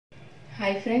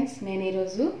Hi friends, నేను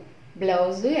ఈరోజు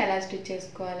blouse ఎలా స్టిచ్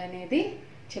చేసుకోవాలనేది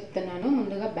చెప్తున్నాను.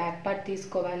 ముందుగా బ్యాక్ పార్ట్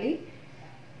తీసుకోవాలి.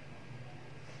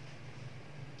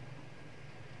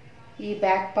 ఈ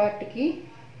బ్యాక్ పార్ట్కి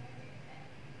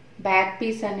బ్యాక్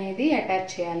పీస్ అనేది అటాచ్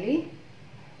చేయాలి.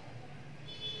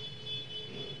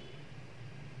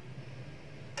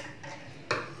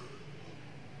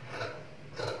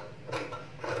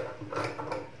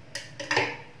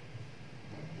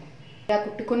 ఇలా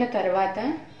కుట్టుకున్న తర్వాత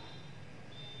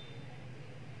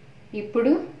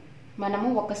ఇప్పుడు మనము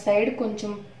ఒక సైడ్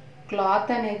కొంచెం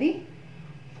క్లాత్ అనేది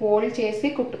ఫోల్డ్ చేసి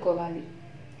కుట్టుకోవాలి.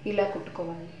 ఇలా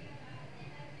కుట్టుకోవాలి.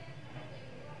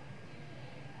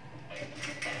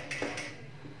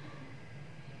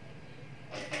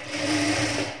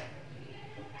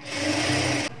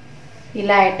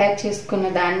 ఇలా అటాచ్ చేసుకున్న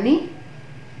దాన్ని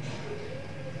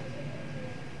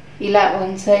ఇలా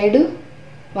వన్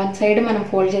సైడ్ మనం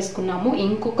ఫోల్డ్ చేసుకున్నాము.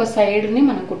 ఇంకొక సైడ్ని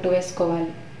మనం కుట్టు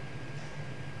వేసుకోవాలి.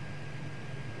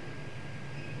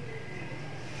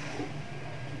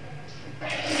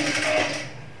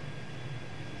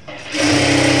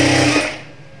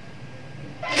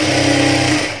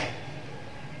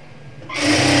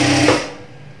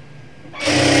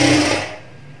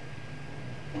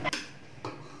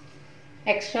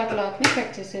 ఎక్స్ట్రా క్లాత్ని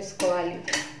కట్ చేసేసుకోవాలి.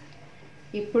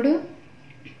 ఇప్పుడు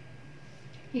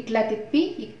ఇట్లా తిప్పి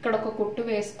ఇక్కడ ఒక కుట్టు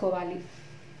వేసుకోవాలి.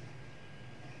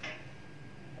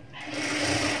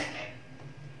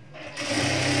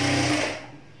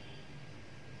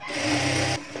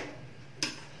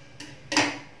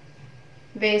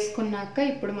 వేసుకున్నాక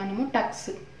ఇప్పుడు మనము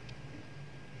టక్స్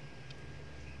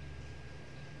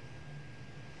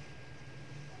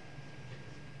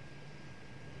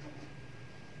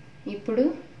ఇప్పుడు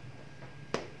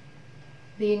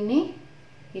దీన్ని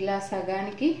ఇలా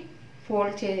సగానికి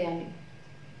ఫోల్డ్ చేయాలి.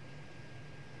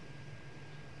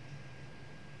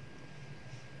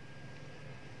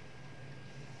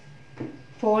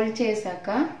 ఫోల్డ్ చేశాక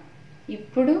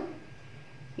ఇప్పుడు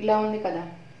ఇలా ఉంది కదా,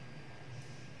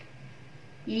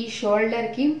 ఈ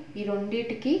షోల్డర్కి ఈ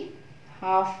రెండిటికి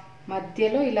హాఫ్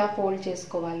మధ్యలో ఇలా ఫోల్డ్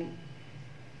చేసుకోవాలి.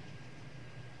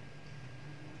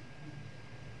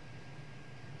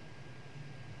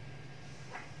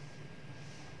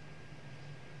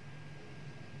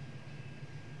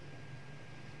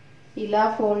 ఇలా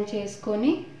ఫోల్డ్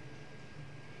చేసుకొని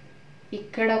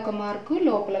ఇక్కడ ఒక మార్కు,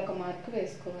 లోపల ఒక మార్కు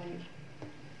వేసుకోవాలి.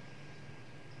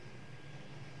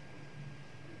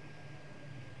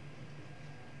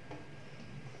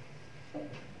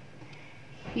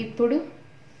 ఇప్పుడు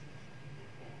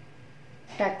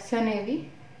టక్స్ అనేవి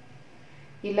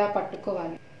ఇలా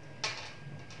పట్టుకోవాలి.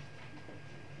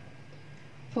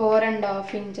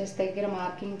 4.5 ఇంచెస్ దగ్గర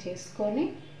మార్కింగ్ చేసుకొని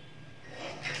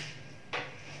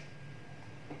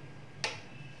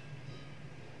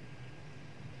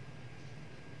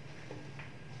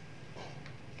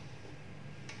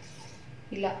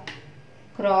ఇలా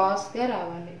క్రాస్గా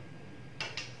రావాలి.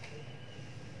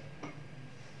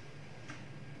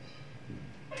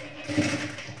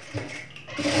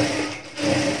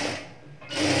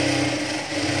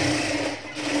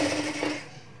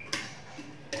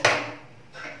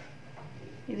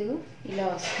 ఇదిగో ఇలా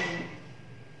వస్తుంది.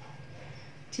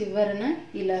 చివరన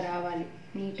ఇలా రావాలి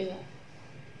నీట్గా.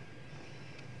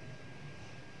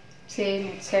 సేమ్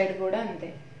ఇట్ సైడ్ కూడా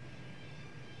అంతే.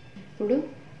 ఇప్పుడు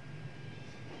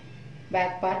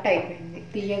బ్యాక్ పార్ట్ అయిపోయింది.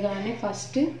 తీయగానే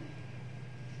ఫస్ట్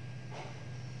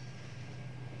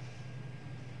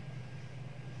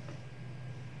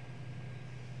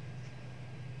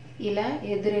ఇలా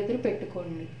ఎదురెదురు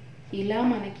పెట్టుకోండి. ఇలా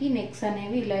మనకి నెక్స్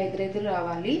అనేవి ఇలా ఎదురెదురు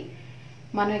రావాలి.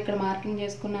 మనం ఇక్కడ మార్కింగ్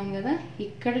చేసుకున్నాం కదా,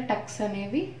 ఇక్కడ టక్స్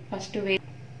అనేవి ఫస్ట్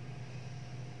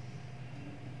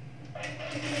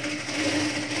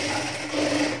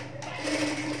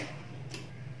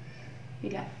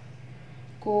ఇలా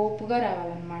కోపుగా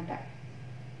రావాలన్నమాట.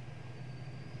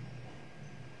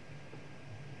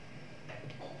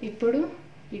 ఇప్పుడు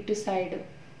ఇటు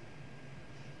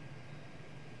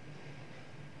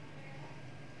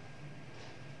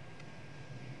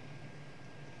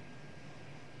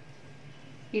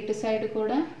సైడ్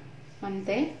కూడా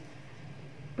అంతే.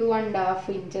 2.5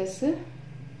 ఇంచెస్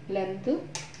లెంత్,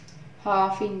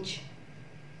 1/2 ఇంచ్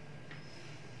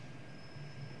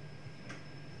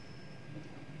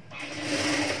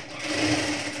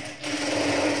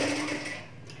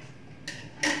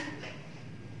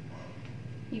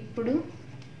ఇప్పుడు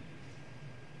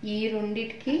ఈ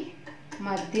రెండిటికి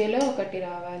మధ్యలో ఒకటి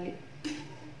రావాలి.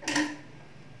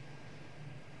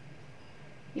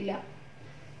 ఇలా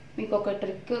మీకు ఒక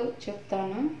ట్రిక్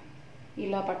చెప్తాను.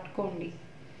 ఇలా పట్టుకోండి.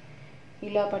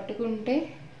 ఇలా పట్టుకుంటే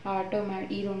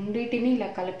ఆటోమేటిక్ ఈ రెండిటిని ఇలా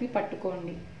కలిపి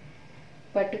పట్టుకోండి.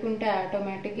 పట్టుకుంటే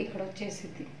ఆటోమేటిక్గా ఇక్కడ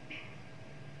వచ్చేసిద్ది.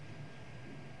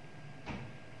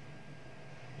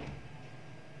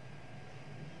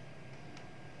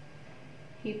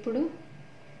 ఇప్పుడు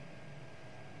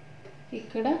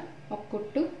ఇక్కడ ఒక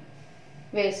కుట్టు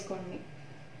వేసుకోండి.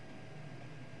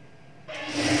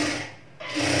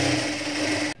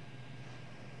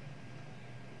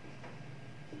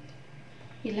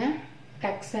 ఇలా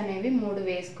టక్స్ అనేవి 3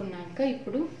 వేసుకున్నాక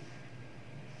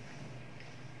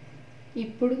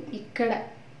ఇప్పుడు ఇక్కడ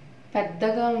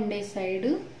పెద్దగా ఉండే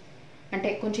సైడు, అంటే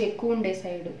కొంచెం ఎక్కువ ఉండే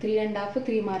సైడు 3.5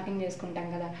 3 మార్కింగ్ చేసుకుంటాం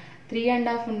కదా,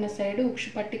 3.5 ఉన్న సైడు ఉక్షు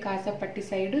పట్టి కాజా పట్టి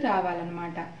సైడు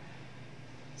రావాలన్నమాట.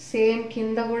 సేమ్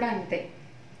కింద కూడా అంతే.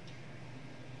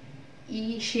 ఈ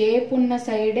షేప్ ఉన్న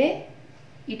సైడే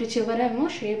ఇటు చివరేమో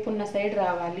షేప్ ఉన్న సైడ్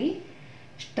రావాలి,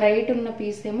 స్ట్రైట్ ఉన్న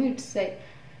పీస్ ఏమో ఇటు సైడ్,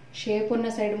 షేప్ ఉన్న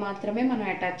సైడ్ మాత్రమే మనం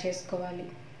అటాచ్ చేసుకోవాలి.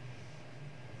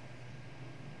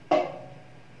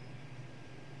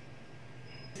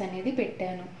 అనేది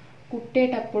పెట్టాను.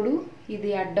 కుట్టేటప్పుడు ఇది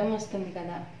అడ్డం వస్తుంది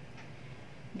కదా,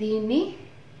 దీన్ని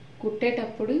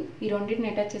కుట్టేటప్పుడు ఈ రెండింటిని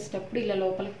అటాచ్ చేసేటప్పుడు ఇలా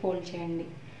లోపలికి ఫోల్డ్ చేయండి.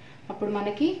 అప్పుడు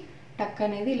మనకి టక్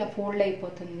అనేది ఇలా ఫోల్డ్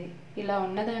అయిపోతుంది. ఇలా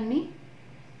ఉన్నదాన్ని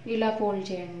ఇలా ఫోల్డ్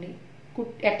చేయండి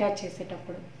అటాచ్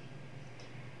చేసేటప్పుడు.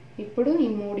 ఇప్పుడు ఈ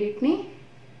మూడింటిని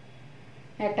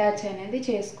అటాచ్ అనేది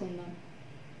చేసుకుందాం.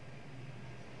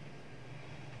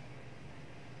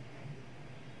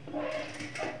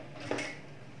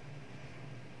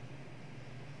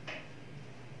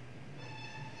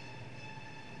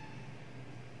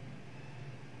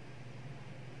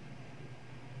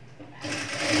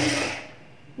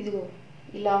 ఇదిగో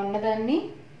ఇలా ఉన్నదాన్ని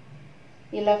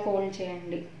ఇలా ఫోల్డ్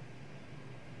చేయండి.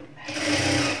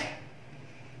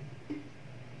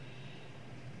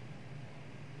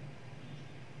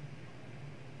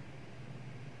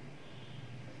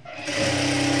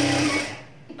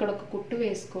 ఇక్కడ ఒక కుట్టు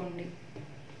వేసుకోండి.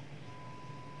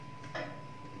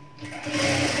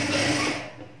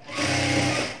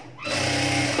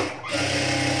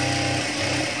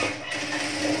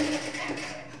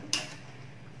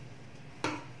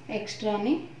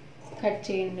 ఎక్స్ట్రాని కట్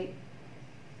చేయండి.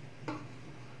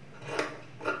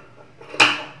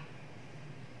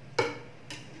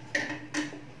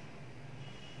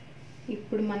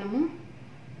 ఇప్పుడు మనము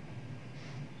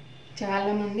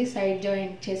చాలామంది సైడ్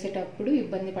జాయింట్ చేసేటప్పుడు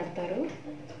ఇబ్బంది పడతారు.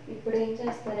 ఇప్పుడు ఏం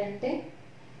చేస్తారంటే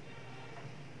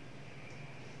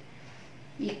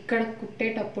ఇక్కడ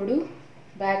కుట్టేటప్పుడు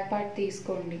బ్యాక్ పార్ట్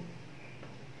తీసుకోండి.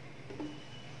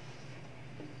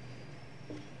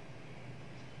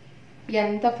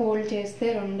 ఎంత ఫోల్డ్ చేస్తే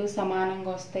రెండు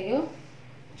సమానంగా వస్తాయో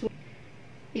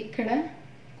ఇక్కడ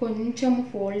కొంచెం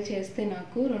ఫోల్డ్ చేస్తే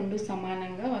నాకు రెండు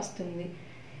సమానంగా వస్తుంది.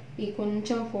 ఈ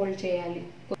కొంచెం ఫోల్డ్ చేయాలి.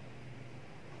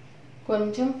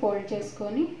 కొంచెం ఫోల్డ్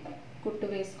చేసుకొని కుట్టు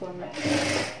వేసుకోండి.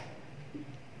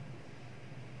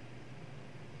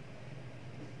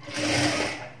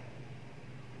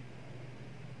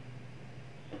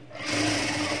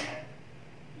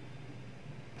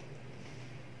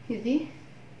 ఇది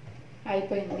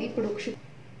అయిపోయింది. ఇప్పుడు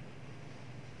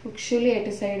ఉక్షులు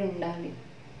ఎటు సైడ్ ఉండాలి,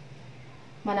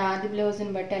 మన ఆది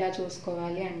బ్లౌజ్ని బట్టి ఎలా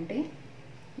చూసుకోవాలి అంటే,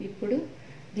 ఇప్పుడు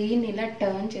దీన్ని ఇలా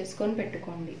టర్న్ చేసుకొని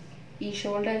పెట్టుకోండి. ఈ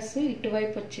షోల్డర్స్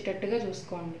ఇటువైపు వచ్చేటట్టుగా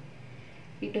చూసుకోండి.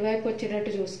 ఇటువైపు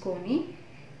వచ్చేటట్టు చూసుకొని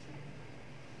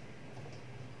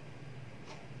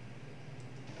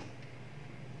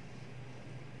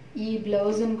ఈ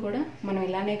బ్లౌజ్ని కూడా మనం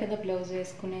ఇలానే కదా బ్లౌజ్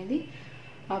వేసుకునేది.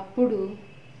 అప్పుడు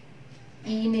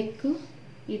ఈ నెక్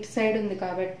ఇటు సైడ్ ఉంది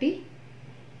కాబట్టి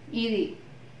ఇది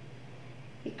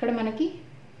ఇక్కడ మనకి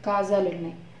కాజాలు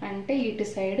ఉన్నాయి అంటే ఇటు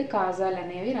సైడ్ కాజాలు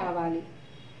అనేవి రావాలి,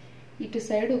 ఇటు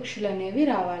సైడ్ ఉక్షులు అనేవి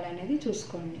రావాలనేది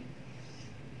చూసుకోండి.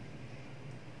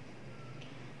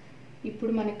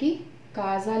 ఇప్పుడు మనకి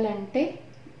కాజాలంటే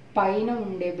పైన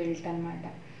ఉండే బెల్ట్ అన్నమాట,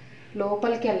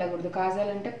 లోపలికి వెళ్ళకూడదు.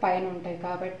 కాజాలంటే పైన ఉంటాయి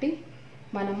కాబట్టి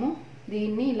మనము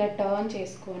దీన్ని ఇలా టర్న్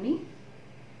చేసుకొని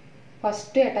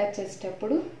ఫస్ట్ అటాచ్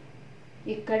చేసేటప్పుడు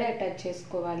ఇక్కడే అటాచ్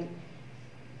చేసుకోవాలి.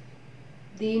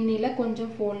 దీన్ని ఇలా కొంచెం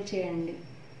ఫోల్డ్ చేయండి.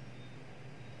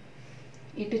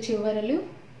 ఇటు చివరలు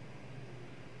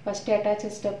ఫస్ట్ అటాచ్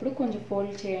చేసేటప్పుడు కొంచెం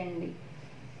ఫోల్డ్ చేయండి.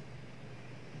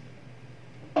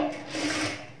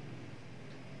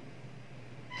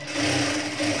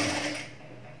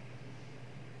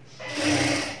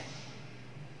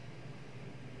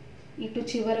 ఇటు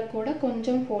చివరకు కూడా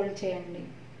కొంచెం ఫోల్డ్ చేయండి.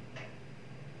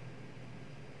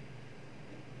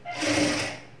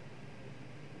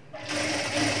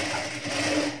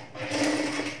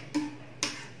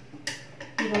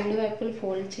 రెండు వైపులు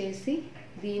ఫోల్డ్ చేసి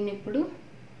దీన్ని ఇప్పుడు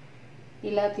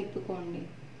ఇలా తిప్పుకోండి.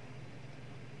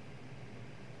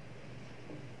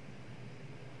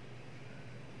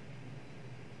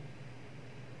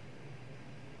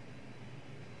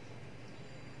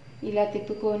 ఇలా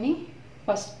తిప్పుకొని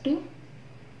ఫస్ట్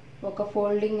ఒక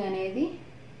ఫోల్డింగ్ అనేది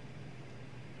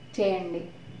చేయండి.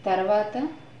 తర్వాత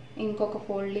ఇంకొక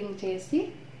ఫోల్డింగ్ చేసి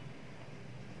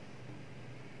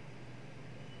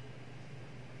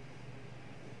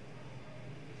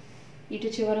ఇటు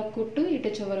చివరకు కుట్టు ఇటు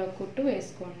చివరకు కుట్టు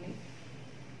వేసుకోండి.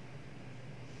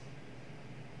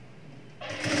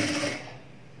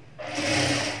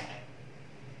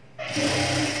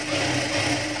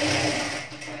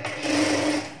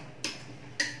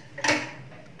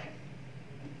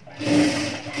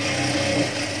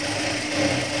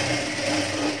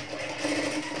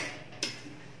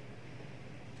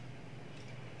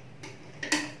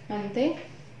 అంతే,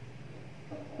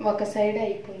 ఒక సైడ్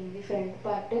అయిపోయింది ఫ్రంట్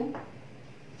పార్ట్.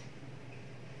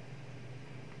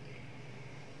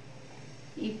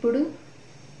 ఇప్పుడు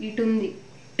ఇటు ఉంది,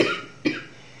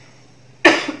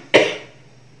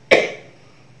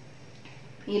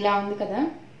 ఇలా ఉంది కదా.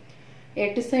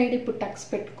 ఎటు సైడ్ ఇప్పుడు టక్స్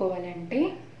పెట్టుకోవాలంటే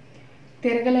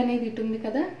తిరగలు అనేది ఇటు ఉంది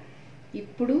కదా.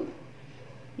 ఇప్పుడు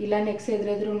ఇలా నెక్స్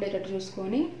ఎదురెదురు ఉండేటట్టు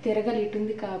చూసుకొని తిరగలు ఇటు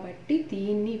ఉంది కాబట్టి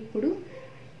దీన్ని ఇప్పుడు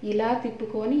ఇలా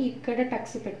తిప్పుకొని ఇక్కడ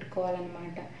టక్స్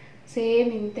పెట్టుకోవాలన్నమాట.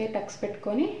 సేమ్ ఇంతే టక్స్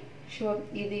పెట్టుకొని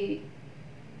ఇది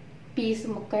పీస్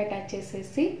ముక్క అటాచ్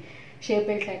చేసేసి షేప్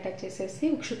బెల్ట్ అటాచ్ చేసేసి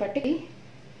ఉక్సు పట్టి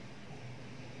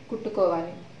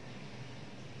కుట్టుకోవాలి.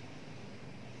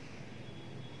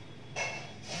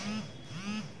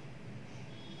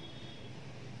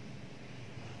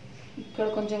 ఇక్కడ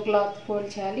కొంచెం క్లాత్ ఫోల్డ్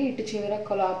చేయాలి, ఇటు చివర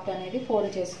క్లాత్ అనేది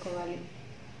ఫోల్డ్ చేసుకోవాలి.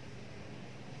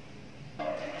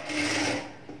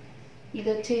 ఇది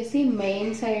వచ్చేసి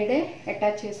మెయిన్ సైడే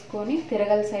అటాచ్ చేసుకొని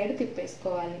తిరగల సైడ్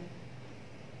తిప్పేసుకోవాలి.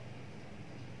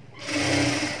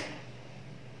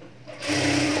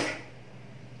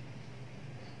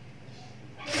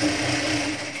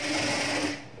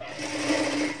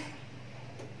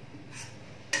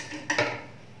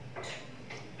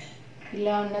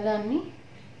 ఇలా ఉన్నదాన్ని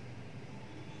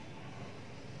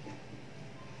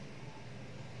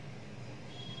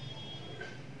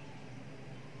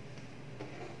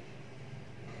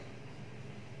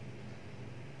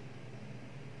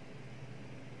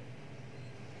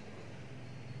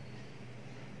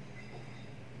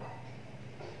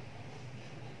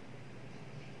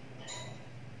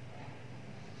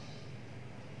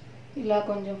ఇలా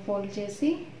కొంచెం ఫోల్డ్ చేసి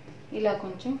ఇలా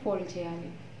కొంచెం ఫోల్డ్ చేయాలి.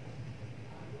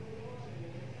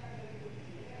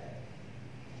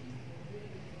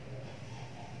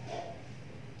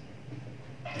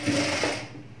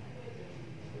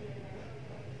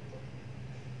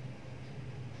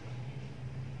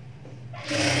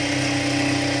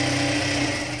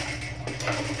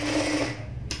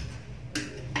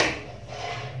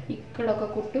 ఇక్కడ ఒక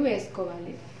కుట్టు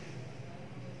వేసుకోవాలి.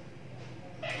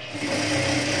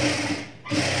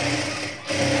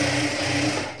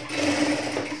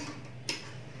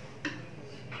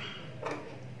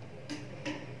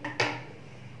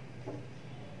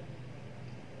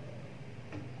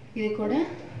 ఇది కూడా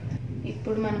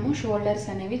ఇప్పుడు మనము షోల్డర్స్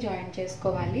అనేవి జాయిన్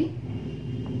చేసుకోవాలి.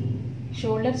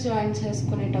 షోల్డర్స్ జాయిన్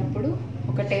చేసుకునేటప్పుడు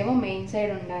ఒకటేమో మెయిన్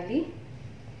సైడ్ ఉండాలి,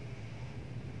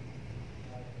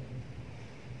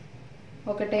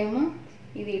 ఒకటేమో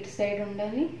ఇది ఇటు సైడ్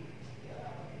ఉండాలి,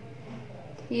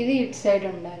 ఇది ఇటు సైడ్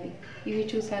ఉండాలి. ఇవి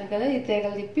చూసారు కదా, ఇది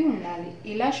తీగలు తిప్పి ఉండాలి.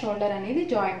 ఇలా షోల్డర్ అనేది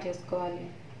జాయిన్ చేసుకోవాలి.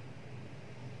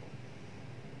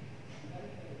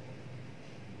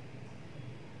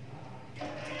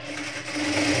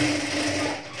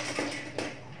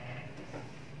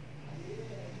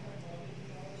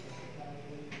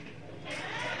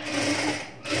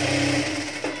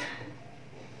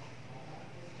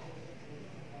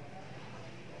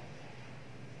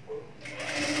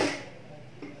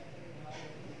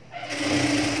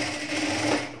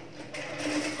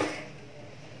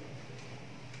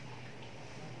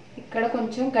 ఇక్కడ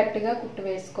కొంచెం గట్టిగా కుట్టు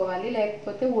వేసుకోవాలి,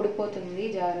 లేకపోతే ఊడిపోతుంది,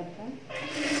 జాగ్రత్త.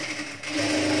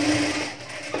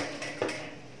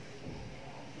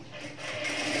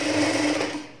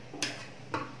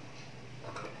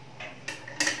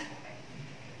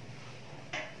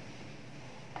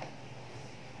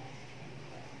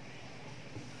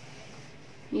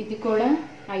 ఇది కూడా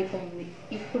అయిపోయింది.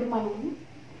 ఇప్పుడు మనం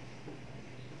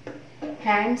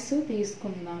హ్యాండ్స్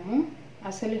తీసుకుందాము.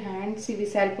 అసలు హ్యాండ్స్ ఇవి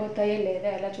సరిపోతాయో లేదా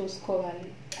ఎలా చూసుకోవాలి.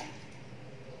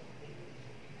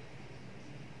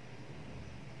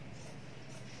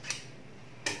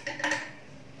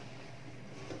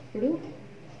 ఇప్పుడు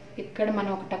ఇక్కడ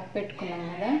మనం ఒక టక్ పెట్టుకున్నాం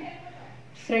కదా,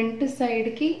 ఫ్రంట్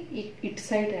సైడ్కి ఇటు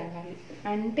సైడ్ రావాలి.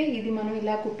 అంటే ఇది మనం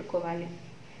ఇలా కుట్టుకోవాలి.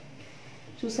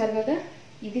 చూసారు కదా,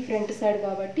 ఇది ఫ్రంట్ సైడ్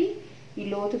కాబట్టి ఈ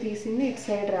లోతు తీసింది ఇటు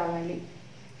సైడ్ రావాలి.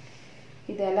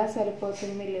 ఇది ఎలా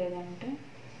సరిపోతుంది లేదంటే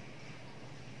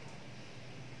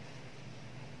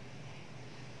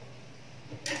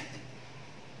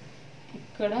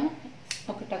ఇక్కడ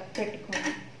ఒక టక్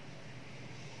పెట్టుకోండి.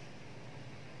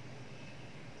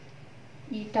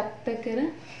 ఈ టక్ దగ్గర,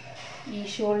 ఈ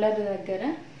షోల్డర్ దగ్గర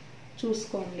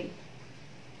చూసుకోండి.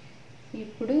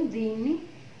 ఇప్పుడు దీన్ని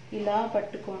ఇలా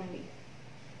పట్టుకోండి.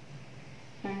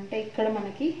 అంటే ఇక్కడ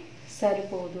మనకి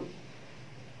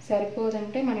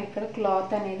సరిపోదంటే మనం ఇక్కడ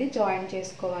క్లాత్ అనేది జాయిన్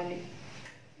చేసుకోవాలి.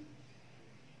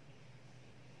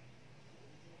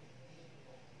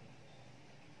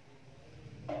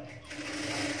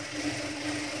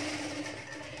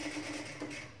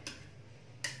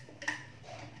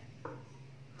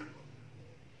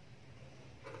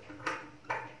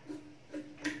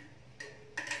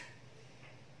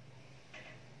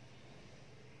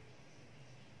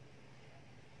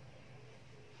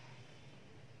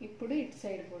 ఇప్పుడు ఇటు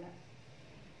సైడ్ కూడా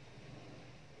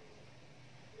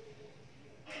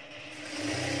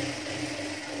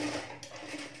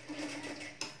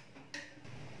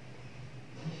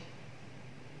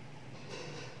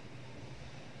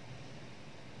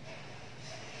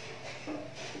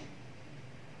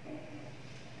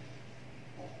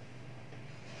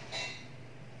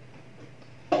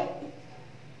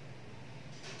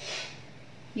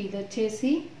ఇది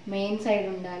వచ్చేసి మెయిన్ సైడ్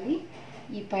ఉండాలి.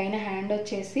 ఈ పైన హ్యాండ్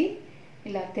వచ్చేసి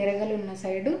ఇలా తిరగలున్న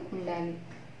సైడ్ ఉండాలి.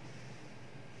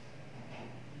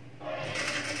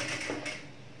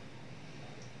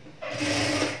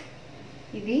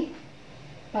 ఇది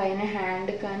పైన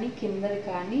హ్యాండ్ కానీ కిందది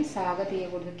కానీ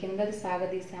సాగతీయకూడదు. కిందది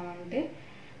సాగతీసామంటే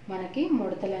మనకి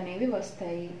ముడతలు అనేవి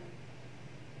వస్తాయి.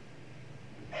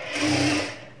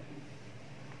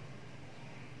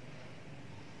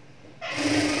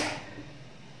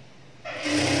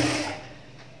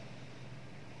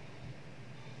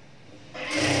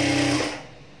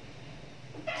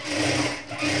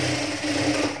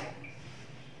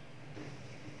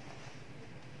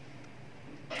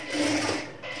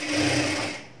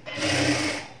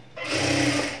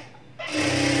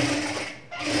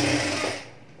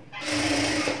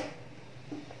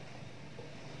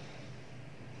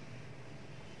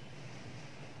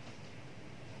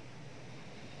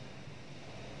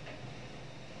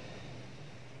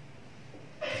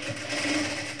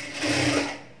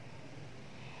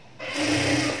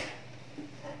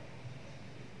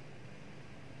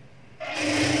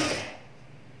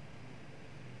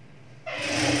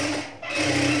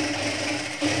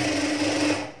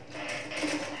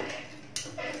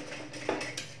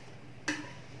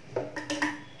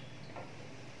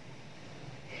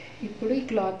 ఇప్పుడు ఈ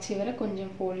క్లాత్ చివర కొంచెం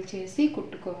ఫోల్డ్ చేసి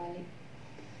కుట్టుకోవాలి.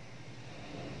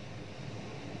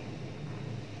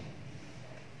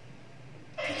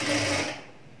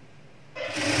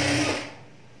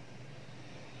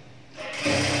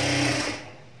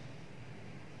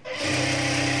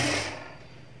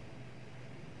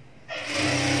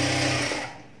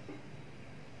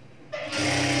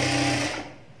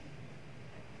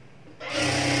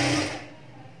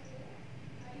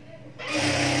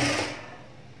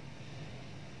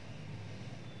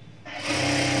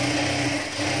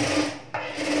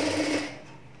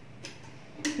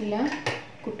 ఇలా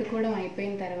కుట్టుకోవడం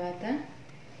అయిపోయిన తర్వాత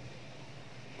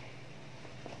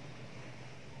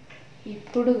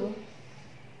ఇప్పుడు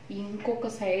ఇంకొక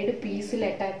సైడ్ పీసులు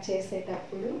అటాచ్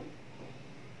చేసేటప్పుడు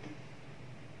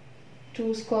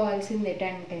చూసుకోవాల్సింది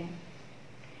ఏంటంటే,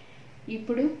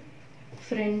 ఇప్పుడు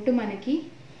ఫ్రంట్ మనకి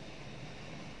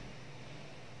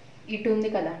ఇటు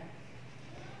ఉంది కదా,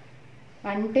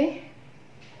 అంటే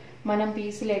మనం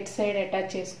పీసులు ఎటు సైడ్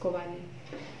అటాచ్ చేసుకోవాలి.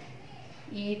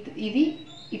 ఇది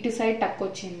ఇటు సైడ్ టక్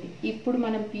వచ్చింది. ఇప్పుడు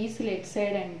మనం పీసులు ఎటు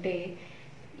సైడ్ అంటే,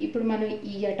 ఇప్పుడు మనం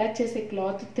ఈ అటాచ్ చేసే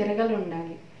క్లాత్ తిరగలు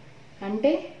ఉండాలి.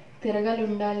 అంటే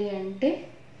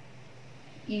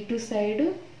ఇటు సైడ్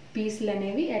పీసులు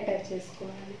అనేవి అటాచ్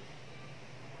చేసుకోవాలి.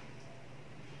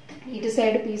 ఇటు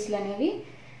సైడ్ పీసులు అనేవి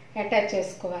అటాచ్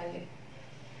చేసుకోవాలి.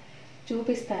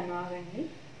 చూపిస్తాను, ఆగండి.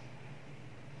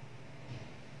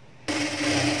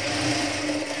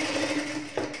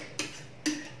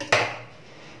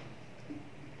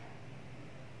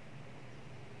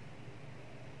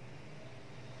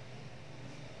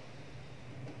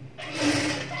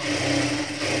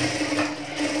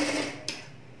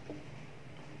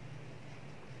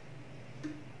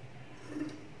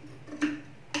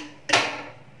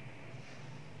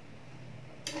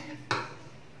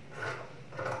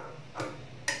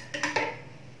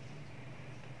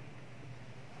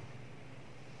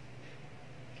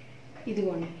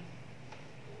 ఇదిగోండి,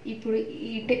 ఇప్పుడు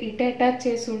ఇటు అటాచ్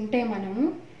చేసి ఉంటే మనము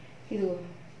ఇదిగో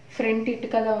ఫ్రంట్ ఇటు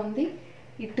కదా ఉంది,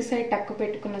 ఇటు సైడ్ టక్కు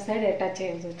పెట్టుకున్న సైడ్ అటాచ్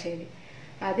చేయాల్సి వచ్చేది.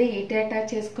 అదే ఇటు అటాచ్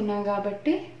చేసుకున్నాం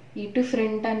కాబట్టి ఇటు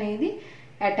ఫ్రంట్ అనేది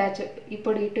అటాచ్,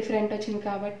 ఇప్పుడు ఇటు ఫ్రంట్ వచ్చింది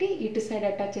కాబట్టి ఇటు సైడ్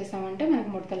అటాచ్ చేసామంటే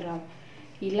మనకు ముడతలు రావు.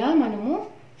 ఇలా మనము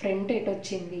ఫ్రంట్ ఎటు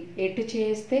వచ్చింది,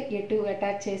 ఎటు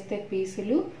అటాచ్ చేస్తే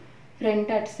పీసులు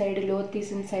ఫ్రంట్ అటు సైడ్ లోతు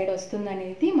తీసిన సైడ్ వస్తుంది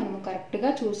అనేది మనము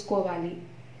కరెక్ట్గా చూసుకోవాలి.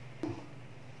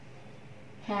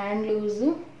 హ్యాండ్ లూజు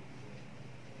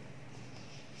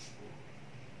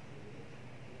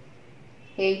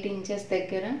 8 ఇంచెస్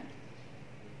దగ్గర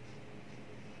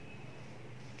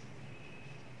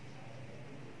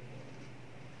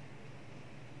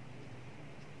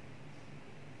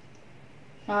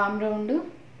ఆర్మ్ రౌండ్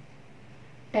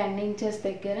 10 ఇంచెస్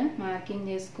దగ్గర మార్కింగ్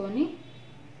చేసుకొని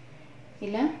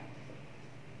ఇలా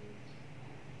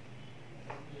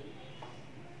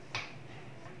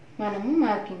మనము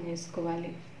మార్కింగ్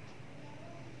చేసుకోవాలి.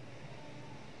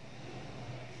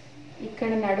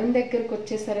 ఇక్కడ నడుం దగ్గరకు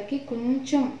వచ్చేసరికి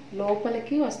కొంచెం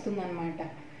లోపలికి వస్తుందన్నమాట.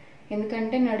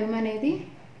 ఎందుకంటే నడుము అనేది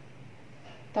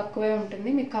తక్కువే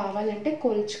ఉంటుంది. మీకు కావాలంటే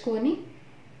కొలుచుకొని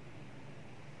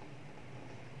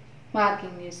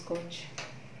మార్కింగ్ చేసుకోవచ్చు.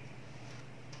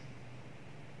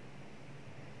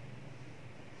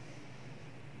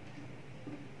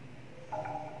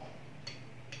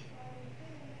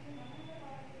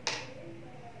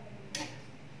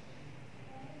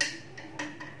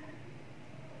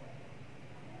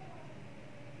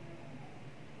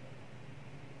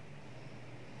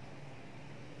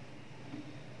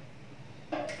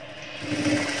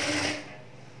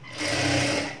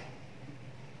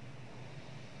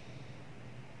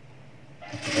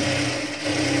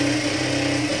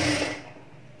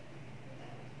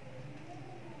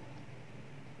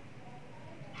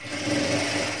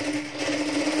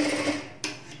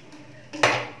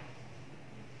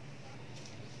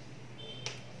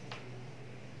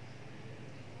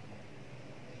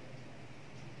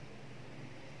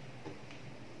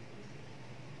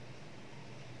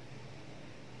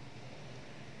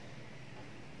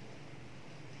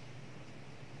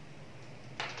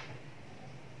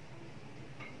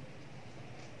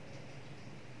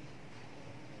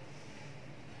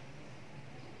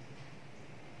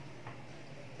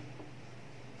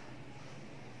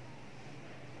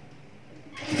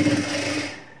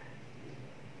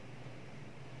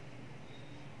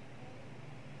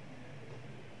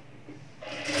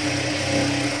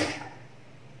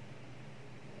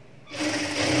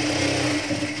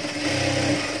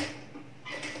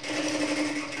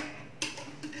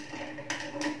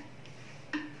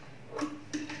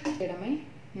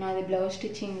 నాది బ్లౌజ్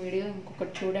స్టిచ్చింగ్ వీడియో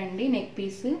ఇంకొకటి చూడండి. నెక్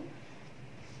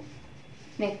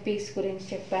పీస్ గురించి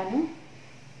చెప్పాను.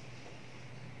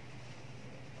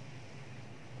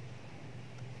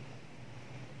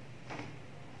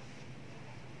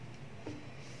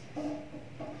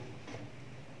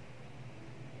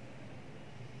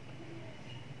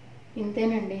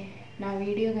 ఇంతేనండి. నా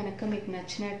వీడియో కనుక మీకు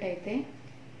నచ్చినట్టయితే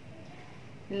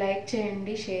లైక్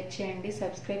చేయండి, షేర్ చేయండి,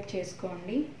 సబ్స్క్రైబ్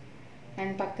చేసుకోండి.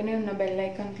 అండ్ పక్కనే ఉన్న బెల్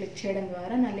ఐకాన్ క్లిక్ చేయడం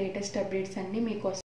ద్వారా నా లేటెస్ట్ అప్డేట్స్ అన్నీ మీకు